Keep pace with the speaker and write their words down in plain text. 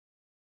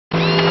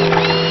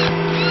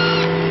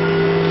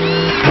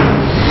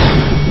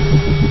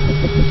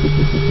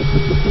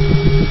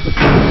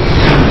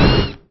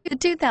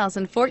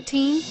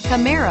2014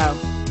 Camaro.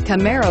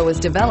 Camaro is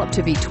developed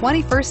to be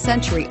 21st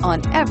century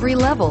on every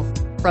level,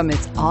 from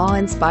its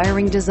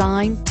awe-inspiring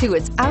design to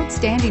its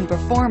outstanding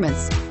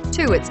performance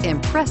to its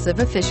impressive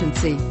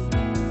efficiency,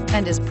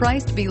 and is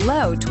priced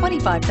below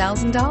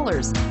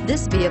 $25,000.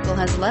 This vehicle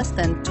has less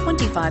than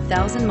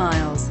 25,000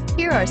 miles.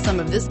 Here are some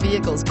of this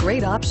vehicle's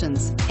great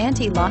options: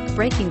 anti-lock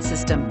braking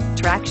system,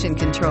 traction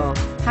control,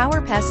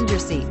 power passenger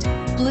seat,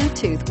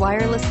 Bluetooth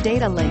wireless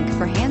data link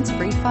for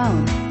hands-free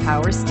phone,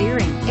 power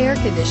steering, air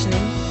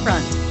conditioning,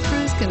 front,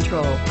 cruise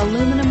control,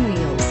 aluminum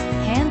wheels,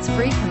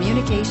 hands-free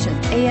communication,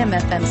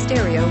 AM/FM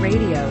stereo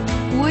radio.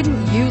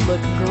 Wouldn't you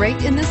look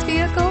great in this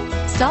vehicle?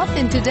 Stop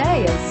in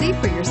today and see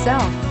for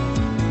yourself.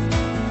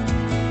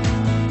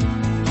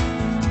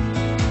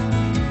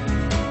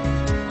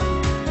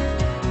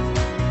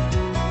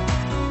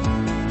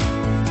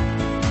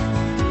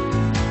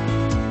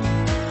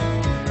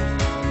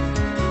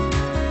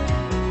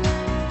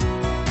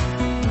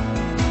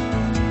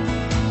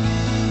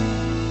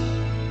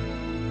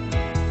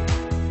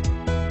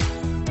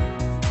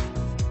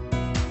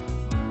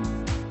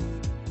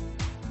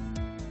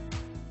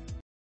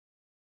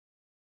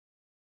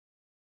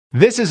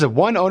 This is a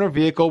one-owner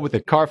vehicle with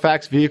a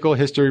Carfax Vehicle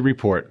History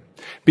Report.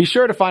 Be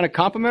sure to find a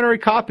complimentary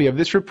copy of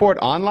this report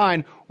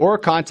online or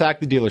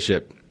contact the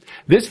dealership.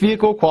 This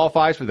vehicle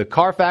qualifies for the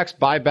Carfax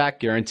Buyback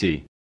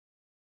Guarantee.